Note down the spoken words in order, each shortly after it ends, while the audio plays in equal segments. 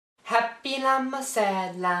Happy llama,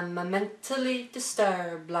 sad llama, mentally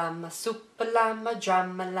disturbed llama, super llama,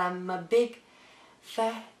 drama llama, big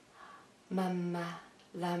fat mama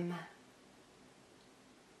llama.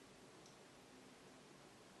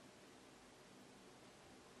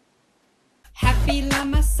 Happy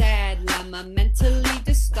llama, sad llama, mentally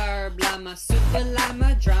disturbed llama, super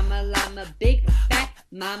llama, drama llama, big fat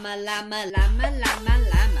mama llama, llama, llama,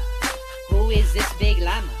 llama. Who is this big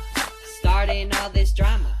llama starting all this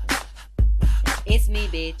drama? It's me,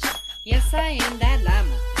 bitch. Yes, I am that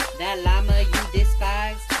llama you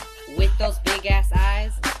despise, with those big ass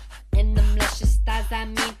eyes and them luscious thighs. I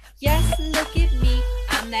mean, yes, look at me.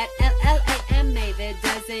 I'm that Llama that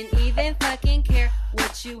doesn't even fucking care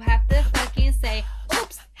what you have to fucking say.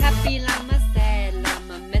 Oops, happy llama, sad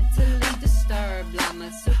llama, mentally disturbed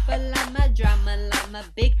llama, super llama, drama llama,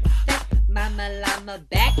 big fat mama llama.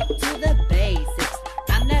 Back to the basics.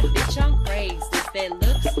 I'm that bitch on Craigslist that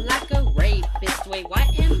looks like a rapist. Wait, why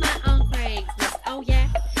am I on Craigslist? Oh yeah,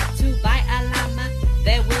 to buy a llama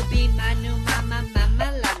that will be my new mama,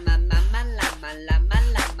 mama llama, mama llama, llama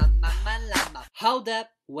llama, mama llama. Hold up,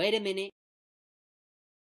 wait a minute.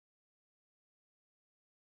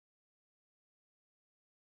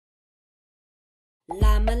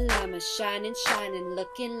 Llama, llama, shining, shining,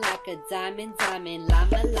 looking like a diamond, diamond.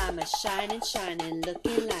 Llama, llama, shining, shining,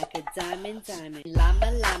 looking like a diamond, diamond.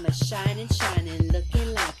 Llama, llama, shining, shining,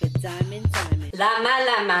 looking like a diamond, diamond. Llama,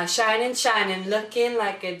 llama, shining, shining, looking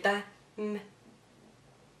like a diamond.